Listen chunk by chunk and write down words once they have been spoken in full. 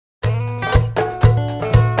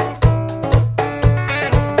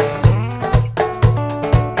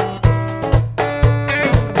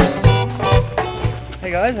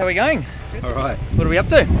guys, how are we going? Alright. What are we up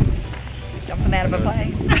to? Jumping out of a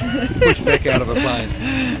plane. Push back out of a plane.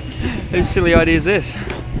 Whose silly idea is this?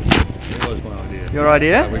 It was my idea. Your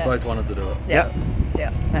idea? We both wanted to do it. Yep.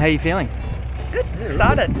 Yeah. How are you feeling? Good. Yeah, really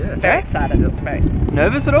Excited. good, yeah. Very excited. Very.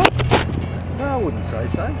 Nervous at all? No, I wouldn't say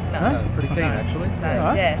so. No. Pretty keen actually. No.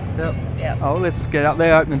 Alright. Yeah. Yep. Yeah. Oh, let's get up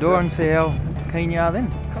there, open the door and see how keen you are then.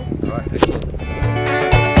 Cool. Alright, excellent.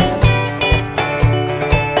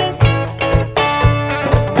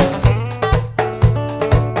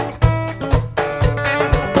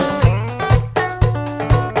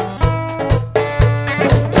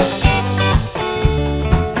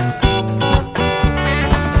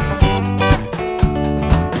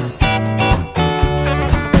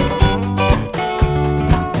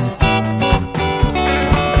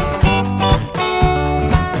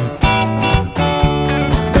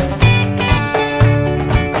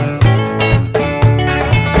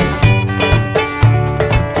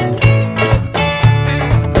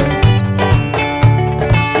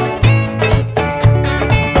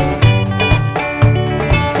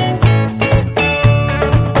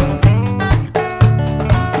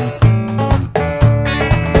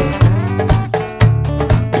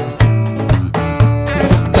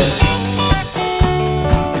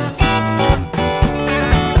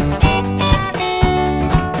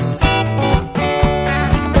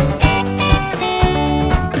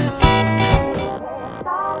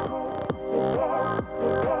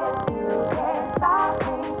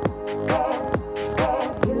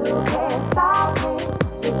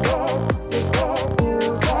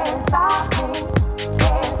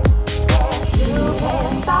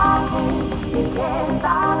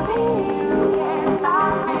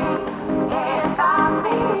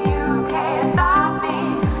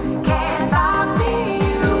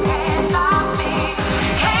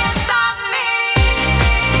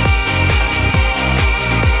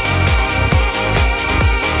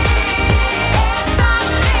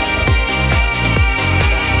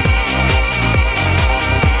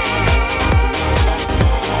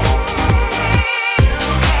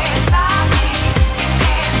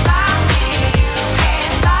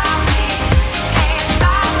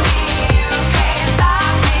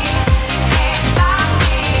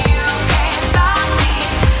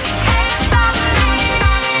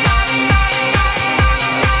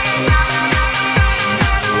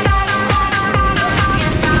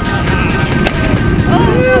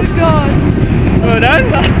 Well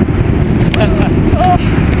done.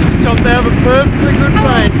 Just jumped out of a perfectly good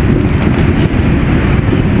plane.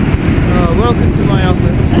 Oh, welcome to my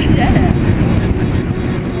office. Yeah.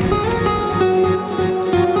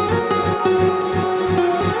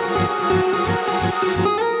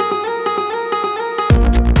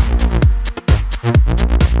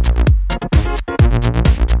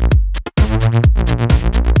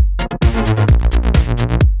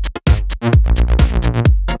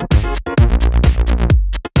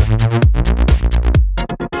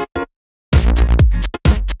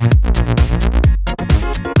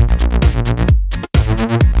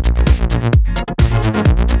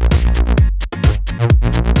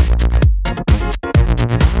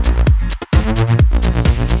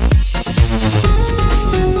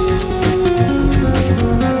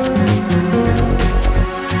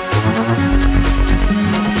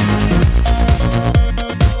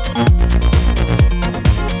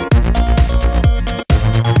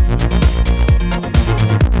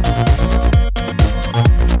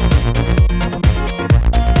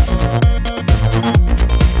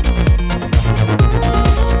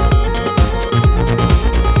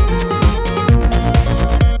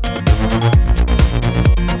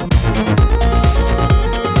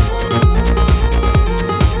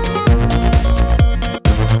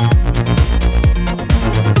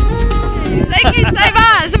 Thank you so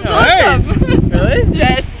much. It was awesome. Really?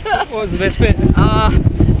 Yes. What was the best bit?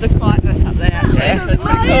 The quietness up there actually. Yeah. That's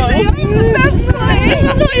pretty cool. I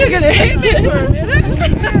thought you were going to hit me for a minute.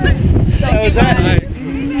 How was that?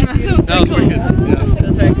 That was wicked.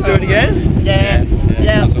 Yeah. Do it again? Yeah.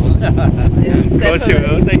 Yeah. That was awesome. Yeah. Of course you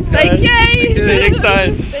will. Thanks, guys. Thank you. See you next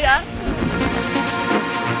time. See ya.